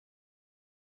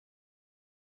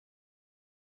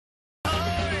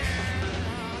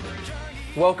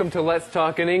Welcome to Let's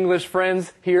Talk in English,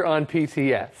 friends, here on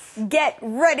PTS. Get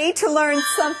ready to learn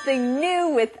something new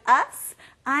with us.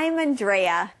 I'm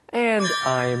Andrea. And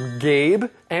I'm Gabe,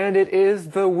 and it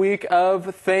is the week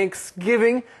of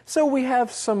Thanksgiving, so we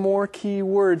have some more key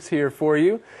words here for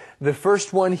you. The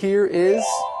first one here is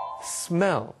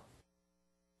smell.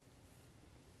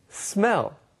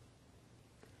 Smell.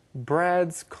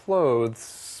 Brad's clothes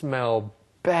smell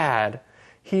bad.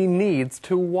 He needs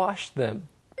to wash them.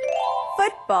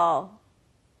 Football.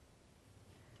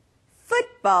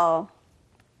 Football.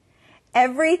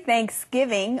 Every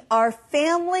Thanksgiving, our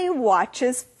family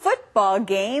watches football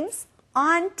games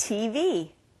on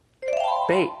TV.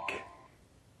 Bake.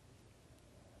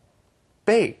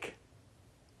 Bake.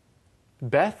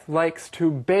 Beth likes to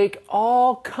bake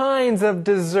all kinds of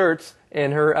desserts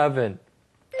in her oven.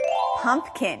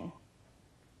 Pumpkin.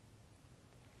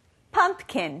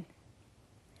 Pumpkin.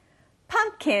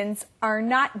 Pumpkins are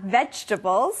not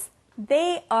vegetables,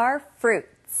 they are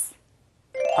fruits.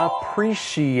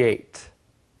 Appreciate.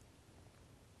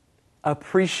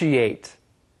 Appreciate.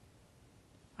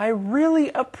 I really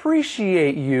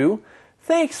appreciate you.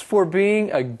 Thanks for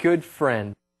being a good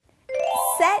friend.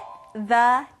 Set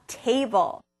the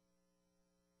table.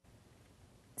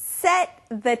 Set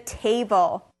the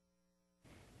table.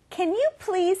 Can you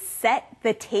please set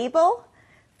the table?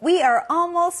 We are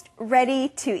almost ready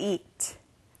to eat.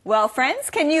 Well, friends,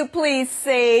 can you please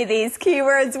say these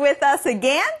keywords with us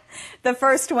again? The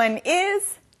first one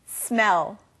is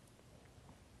smell.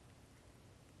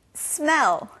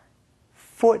 Smell.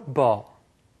 Football.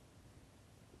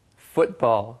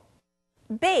 Football.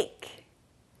 Bake.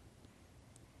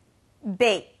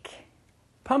 Bake.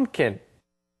 Pumpkin.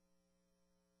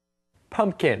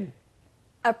 Pumpkin.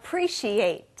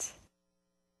 Appreciate.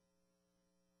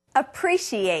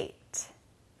 Appreciate.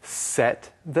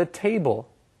 Set the table.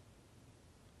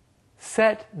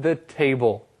 Set the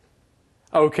table.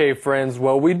 Okay, friends,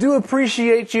 well, we do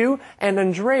appreciate you, and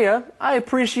Andrea, I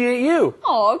appreciate you.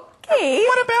 Okay.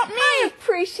 What about me? I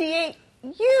appreciate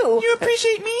you. You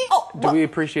appreciate me? Oh, Do we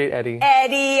appreciate Eddie?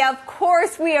 Eddie, of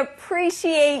course we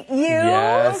appreciate you.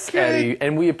 Yes, Okay. Eddie,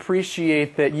 and we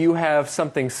appreciate that you have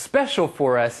something special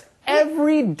for us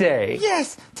every day.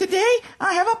 Yes, today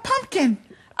I have a pumpkin.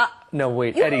 No,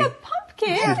 wait, You Eddie. have a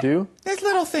pumpkin? You do? This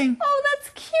little thing. Oh, that's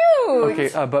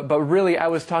cute. Okay, but really, I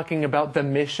was talking about the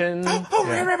mission. Oh,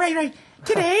 Yeah. right.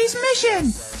 Today's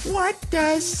mission. What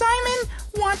does Simon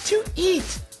want to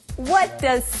eat? What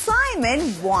does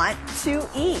Simon want to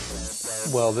eat?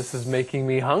 Well, this is making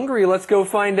me hungry. Let's go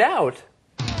find out.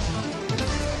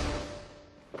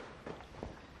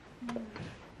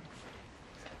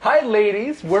 Hi,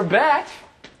 ladies. We're back.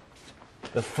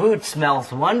 The food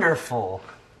smells wonderful.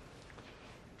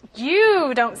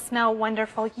 You don't smell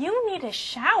wonderful. You need a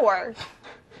shower.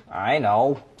 I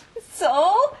know.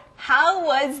 So, how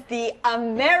was the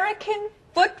American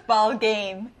football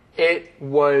game? It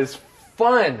was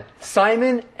fun.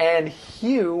 Simon and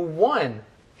Hugh won.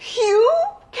 Hugh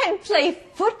can play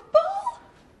football?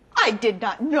 I did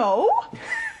not know.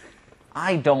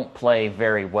 I don't play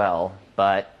very well,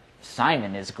 but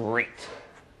Simon is great.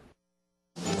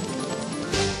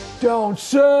 Don't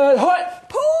say hut.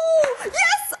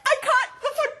 Yes, I caught the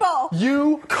football.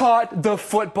 You caught the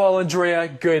football, Andrea.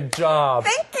 Good job.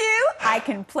 Thank you. I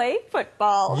can play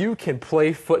football. You can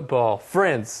play football.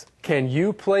 Friends, can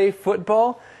you play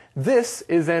football? This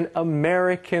is an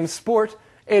American sport.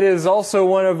 It is also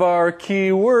one of our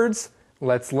key words.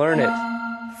 Let's learn it.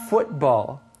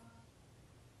 Football.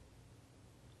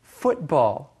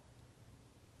 Football.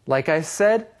 Like I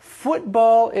said,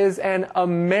 football is an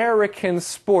American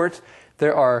sport.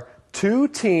 There are two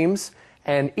teams,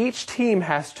 and each team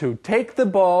has to take the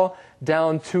ball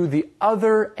down to the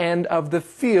other end of the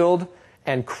field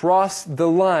and cross the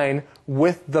line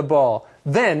with the ball.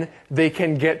 Then they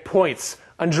can get points.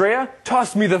 Andrea,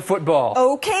 toss me the football.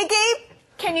 Okay, Gabe.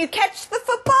 Can you catch the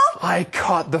football? I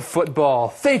caught the football.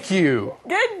 Thank you.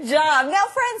 Good job. Now,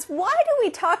 friends, why do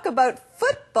we talk about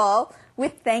football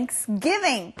with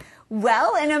Thanksgiving?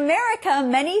 Well, in America,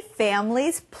 many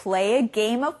families play a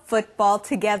game of football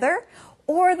together,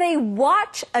 or they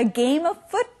watch a game of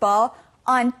football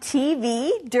on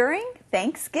TV during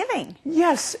Thanksgiving.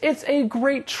 Yes, it's a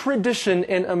great tradition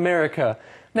in America.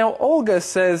 Now, Olga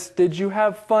says, did you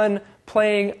have fun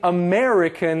playing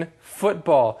American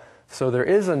football? So there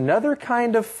is another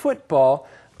kind of football,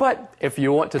 but if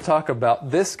you want to talk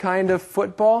about this kind of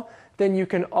football, then you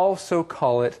can also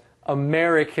call it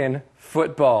American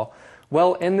football.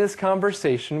 Well, in this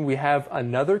conversation, we have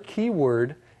another key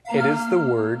word. It is the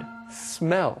word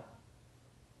smell.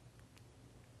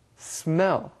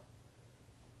 Smell.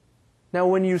 Now,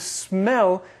 when you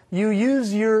smell, you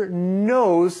use your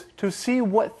nose to see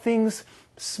what things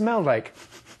smell like.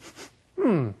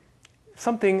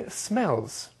 Something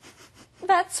smells.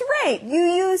 That's right. You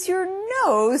use your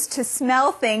nose to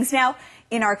smell things. Now,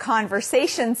 in our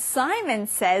conversation, Simon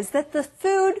says that the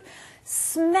food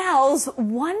smells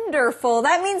wonderful.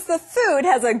 That means the food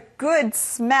has a good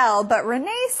smell, but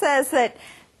Renee says that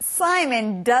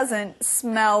Simon doesn't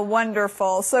smell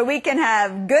wonderful. So we can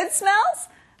have good smells,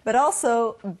 but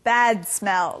also bad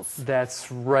smells.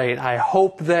 That's right. I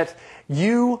hope that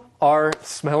you are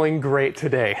smelling great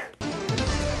today.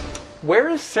 Where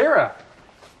is Sarah?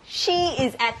 She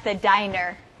is at the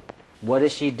diner. What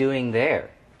is she doing there?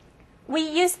 We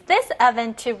used this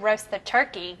oven to roast the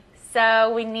turkey,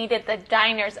 so we needed the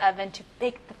diner's oven to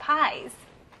bake the pies.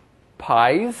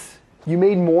 Pies? You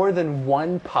made more than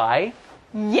one pie?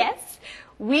 Yes,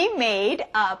 we made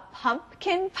a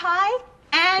pumpkin pie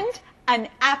and an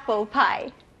apple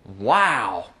pie.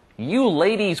 Wow, you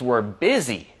ladies were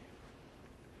busy.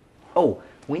 Oh,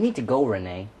 we need to go,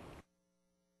 Renee.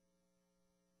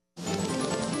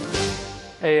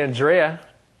 Hey, Andrea,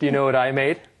 do you know what I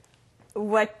made?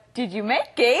 What did you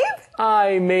make, Gabe?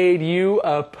 I made you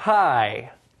a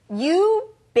pie. You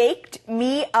baked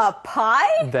me a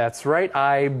pie? That's right,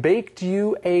 I baked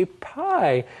you a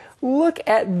pie. Look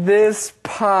at this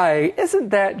pie. Isn't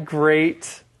that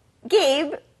great?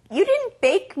 Gabe, you didn't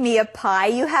bake me a pie.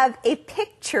 You have a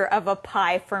picture of a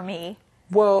pie for me.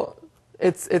 Well,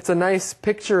 it's a nice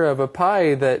picture of a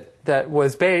pie that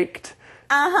was baked.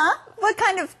 Uh-huh. What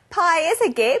kind of pie is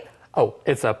it, Gabe? Oh,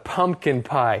 it's a pumpkin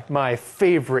pie, my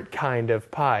favorite kind of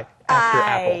pie, after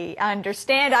apple. I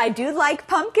understand. I do like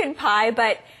pumpkin pie,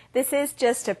 but this is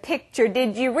just a picture.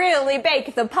 Did you really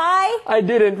bake the pie? I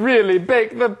didn't really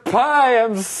bake the pie.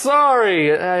 I'm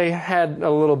sorry. I had a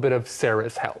little bit of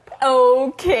Sarah's help.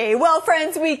 Okay. Well,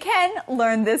 friends, we can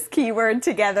learn this keyword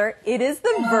together. It is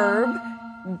the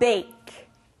verb bake.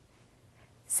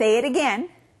 Say it again.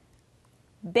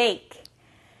 Bake.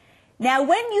 Now,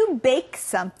 when you bake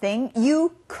something,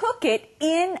 you cook it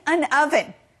in an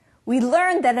oven. We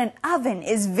learned that an oven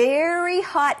is very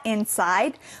hot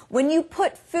inside. When you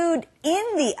put food in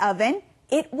the oven,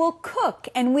 it will cook,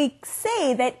 and we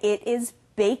say that it is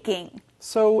baking.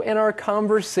 So in our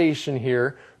conversation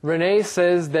here, Renee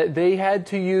says that they had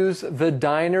to use the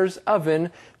diner's oven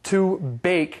to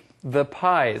bake the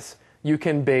pies. You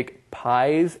can bake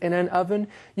pies in an oven.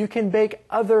 You can bake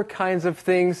other kinds of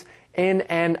things in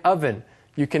an oven.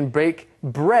 You can bake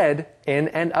bread in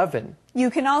an oven. You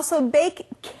can also bake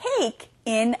cake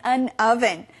in an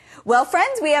oven. Well,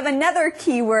 friends, we have another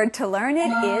keyword to learn.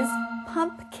 It is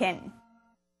pumpkin.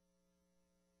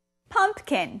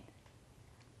 Pumpkin.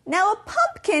 Now, a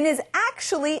pumpkin is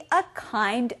actually a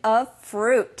kind of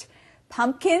fruit.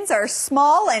 Pumpkins are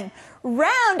small and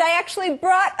round. I actually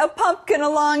brought a pumpkin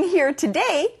along here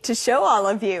today to show all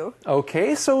of you.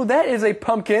 Okay, so that is a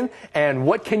pumpkin. And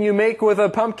what can you make with a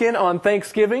pumpkin on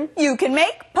Thanksgiving? You can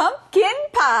make pumpkin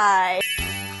pie.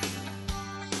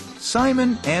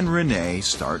 Simon and Renee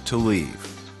start to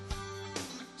leave.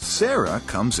 Sarah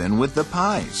comes in with the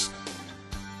pies.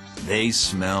 They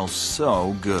smell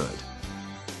so good.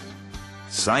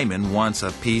 Simon wants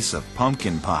a piece of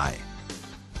pumpkin pie.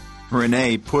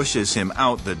 Renee pushes him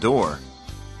out the door.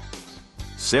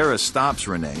 Sarah stops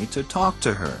Renee to talk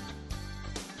to her.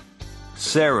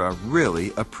 Sarah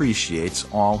really appreciates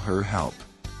all her help.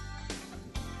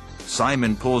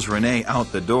 Simon pulls Renee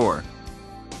out the door.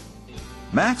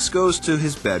 Max goes to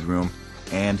his bedroom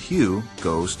and Hugh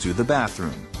goes to the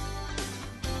bathroom.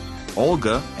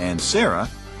 Olga and Sarah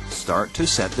start to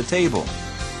set the table.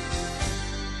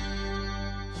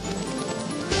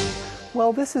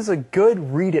 Well, this is a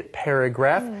good read it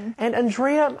paragraph. And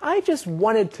Andrea, I just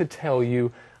wanted to tell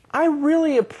you, I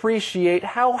really appreciate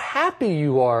how happy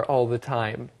you are all the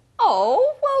time.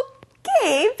 Oh, well,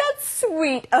 Gabe, that's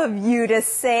sweet of you to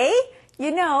say.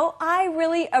 You know, I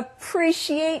really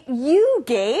appreciate you,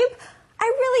 Gabe. I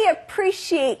really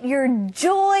appreciate your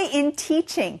joy in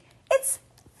teaching. It's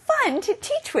fun to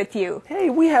teach with you. Hey,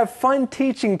 we have fun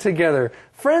teaching together.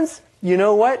 Friends, you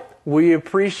know what? We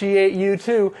appreciate you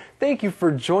too. Thank you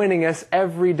for joining us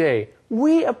every day.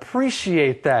 We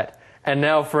appreciate that. And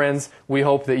now, friends, we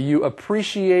hope that you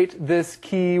appreciate this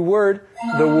key word.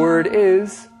 The word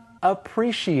is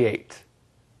appreciate.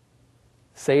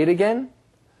 Say it again.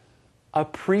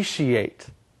 Appreciate.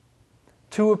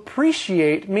 To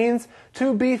appreciate means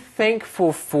to be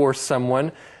thankful for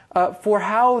someone, for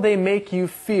how they make you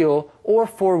feel, or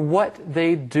for what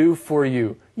they do for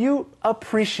you. You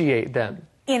appreciate them.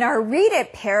 In our Read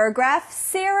It paragraph,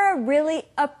 Sarah really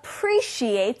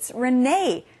appreciates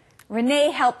Renee.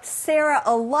 Renee helped Sarah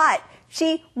a lot.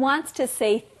 She wants to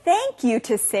say thank you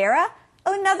to Sarah.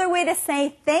 Another way to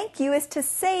say thank you is to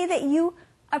say that you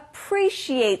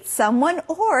appreciate someone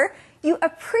or you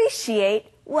appreciate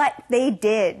what they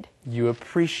did. You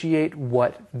appreciate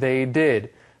what they did.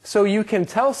 So you can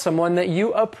tell someone that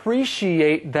you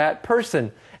appreciate that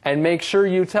person, and make sure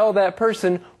you tell that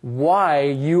person why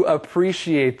you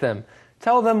appreciate them.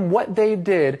 Tell them what they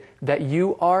did that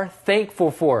you are thankful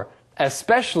for,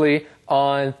 especially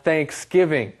on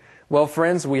Thanksgiving. Well,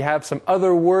 friends, we have some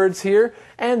other words here,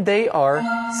 and they are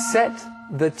set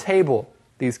the table.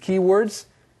 These key words,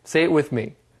 say it with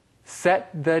me. Set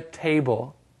the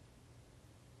table.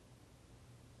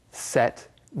 Set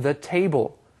the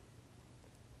table.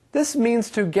 This means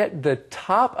to get the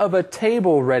top of a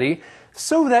table ready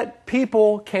so that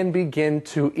people can begin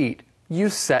to eat. You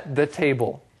set the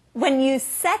table. When you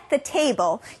set the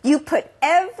table, you put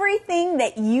everything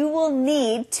that you will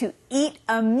need to eat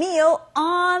a meal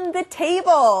on the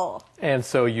table. And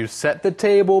so you set the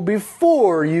table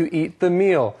before you eat the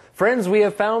meal. Friends, we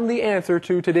have found the answer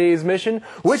to today's mission,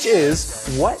 which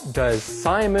is, what does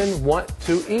Simon want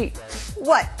to eat?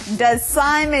 What does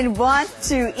Simon want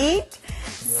to eat?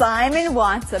 Simon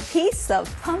wants a piece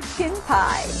of pumpkin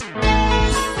pie.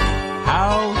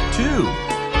 How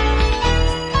to.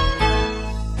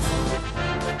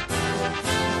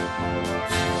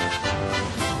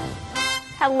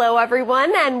 Hello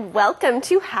everyone and welcome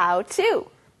to How To.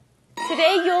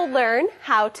 Today you'll learn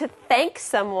how to thank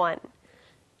someone.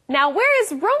 Now where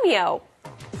is Romeo?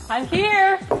 I'm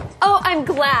here. Oh, I'm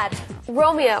glad.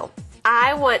 Romeo,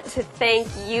 I want to thank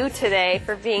you today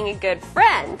for being a good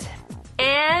friend.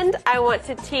 And I want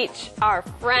to teach our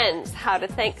friends how to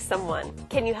thank someone.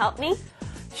 Can you help me?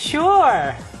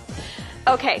 Sure.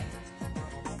 Okay.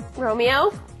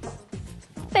 Romeo,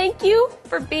 thank you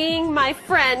for being my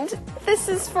friend. This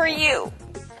is for you.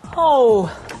 Oh,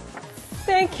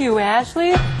 thank you,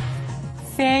 Ashley.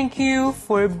 Thank you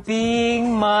for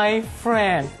being my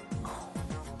friend.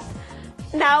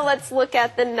 Now let's look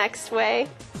at the next way.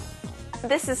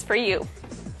 This is for you.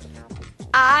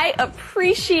 I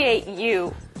appreciate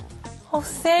you. Oh,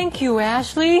 thank you,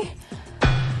 Ashley.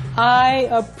 I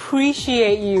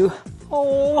appreciate you.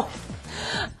 Oh,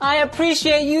 I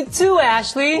appreciate you too,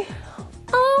 Ashley.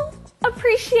 Oh,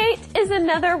 appreciate is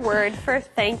another word for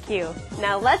thank you.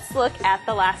 Now let's look at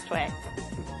the last way.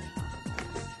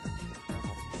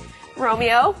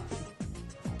 Romeo,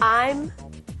 I'm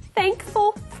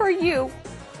thankful for you.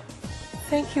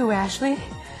 Thank you, Ashley.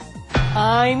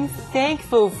 I'm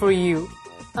thankful for you.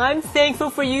 I'm thankful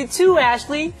for you too,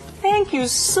 Ashley. Thank you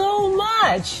so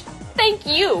much. Thank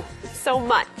you so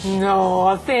much.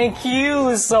 No, thank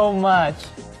you so much.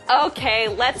 Okay,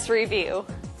 let's review.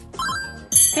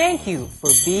 Thank you for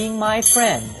being my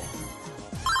friend.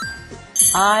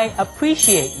 I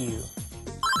appreciate you.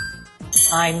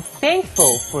 I'm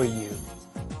thankful for you.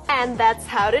 And that's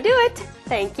how to do it.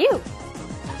 Thank you.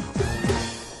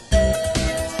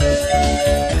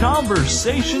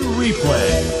 Conversation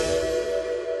replay.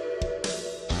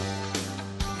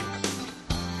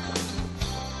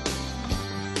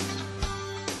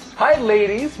 Hi,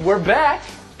 ladies. We're back.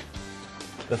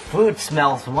 The food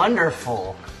smells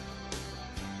wonderful.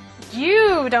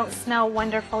 You don't smell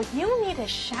wonderful. You need a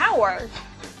shower.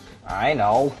 I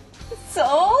know.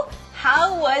 So,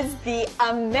 how was the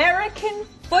American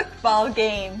football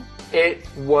game? It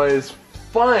was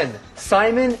fun.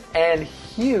 Simon and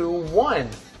Hugh won.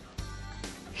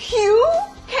 Hugh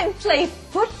can play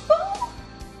football?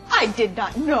 I did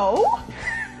not know.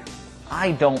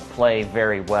 I don't play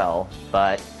very well,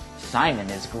 but Simon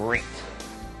is great.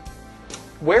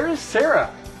 Where is Sarah?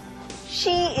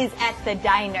 She is at the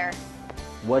diner.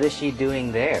 What is she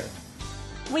doing there?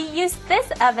 We used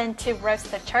this oven to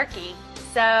roast the turkey,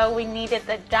 so we needed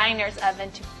the diner's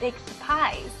oven to bake the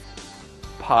pies.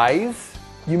 Pies?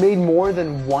 You made more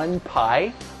than one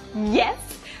pie? Yes,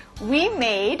 we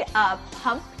made a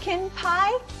pumpkin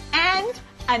pie and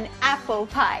an apple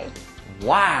pie.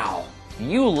 Wow,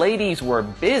 you ladies were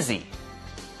busy.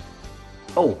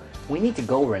 Oh, we need to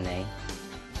go, Renee.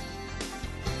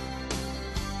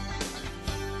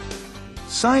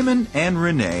 Simon and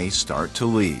Renee start to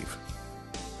leave.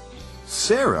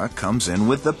 Sarah comes in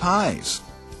with the pies.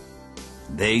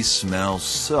 They smell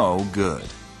so good.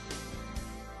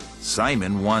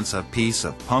 Simon wants a piece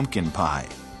of pumpkin pie.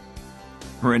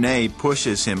 Renee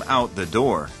pushes him out the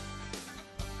door.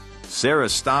 Sarah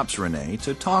stops Renee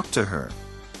to talk to her.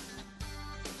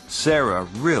 Sarah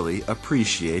really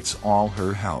appreciates all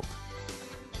her help.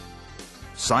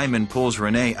 Simon pulls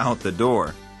Renee out the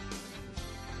door.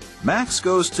 Max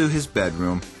goes to his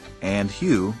bedroom and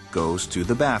Hugh goes to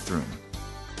the bathroom.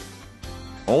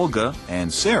 Olga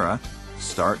and Sarah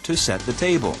start to set the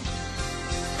table.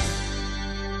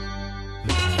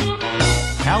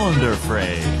 Calendar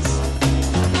phrase.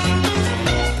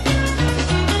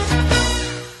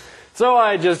 So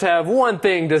I just have one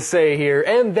thing to say here,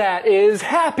 and that is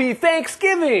Happy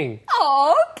Thanksgiving!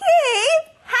 Okay,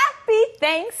 Happy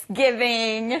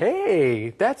Thanksgiving! Hey,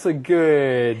 that's a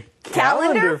good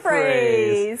calendar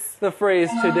phrase. The phrase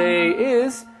today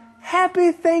is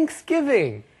Happy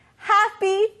Thanksgiving.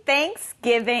 Happy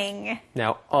Thanksgiving.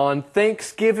 Now, on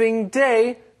Thanksgiving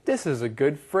Day, this is a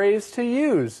good phrase to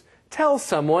use. Tell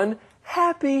someone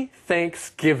Happy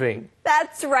Thanksgiving.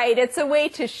 That's right. It's a way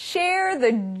to share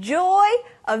the joy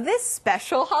of this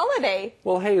special holiday.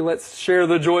 Well, hey, let's share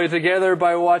the joy together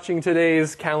by watching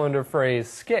today's calendar phrase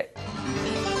skit.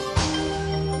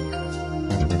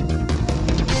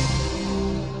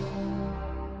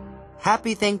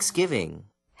 Happy Thanksgiving.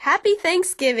 Happy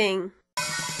Thanksgiving.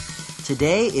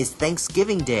 Today is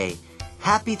Thanksgiving Day.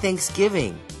 Happy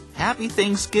Thanksgiving. Happy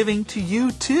Thanksgiving to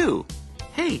you too.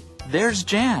 Hey, there's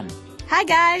Jan. Hi,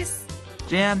 guys.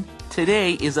 Jan,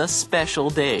 today is a special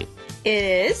day. It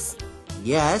is?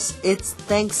 Yes, it's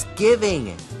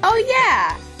Thanksgiving. Oh,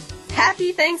 yeah.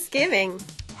 Happy Thanksgiving.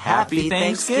 Happy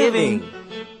Thanksgiving.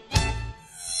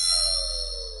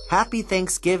 Happy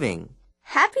Thanksgiving.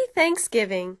 Happy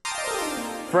Thanksgiving.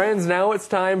 Friends, now it's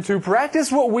time to practice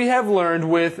what we have learned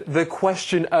with the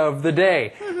question of the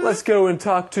day. Let's go and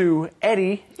talk to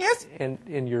Eddie. Yes?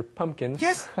 And your pumpkin.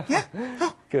 Yes, yeah.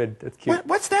 Oh, Good, that's cute.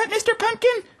 what's that, Mr.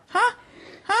 Pumpkin? Huh?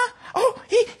 Oh,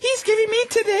 he's giving me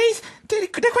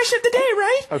the question of the day,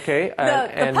 right? Okay.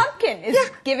 The pumpkin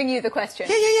is giving you the question.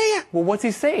 Yeah. Well, what's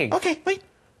he saying? Okay, wait.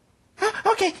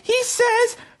 Okay, he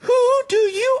says, who do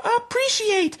you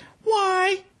appreciate?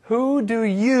 Why? Who do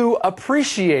you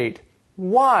appreciate?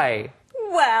 Why?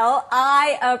 Well,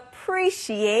 I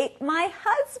appreciate my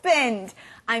husband.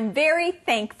 I'm very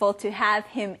thankful to have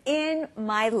him in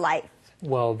my life.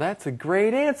 Well, that's a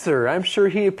great answer. I'm sure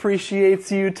he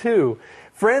appreciates you too.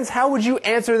 Friends, how would you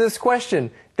answer this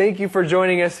question? Thank you for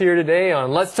joining us here today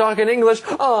on Let's Talk in English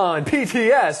on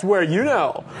PTS, where you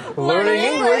know, learning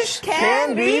English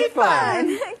can be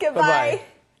fun. Goodbye. Bye-bye.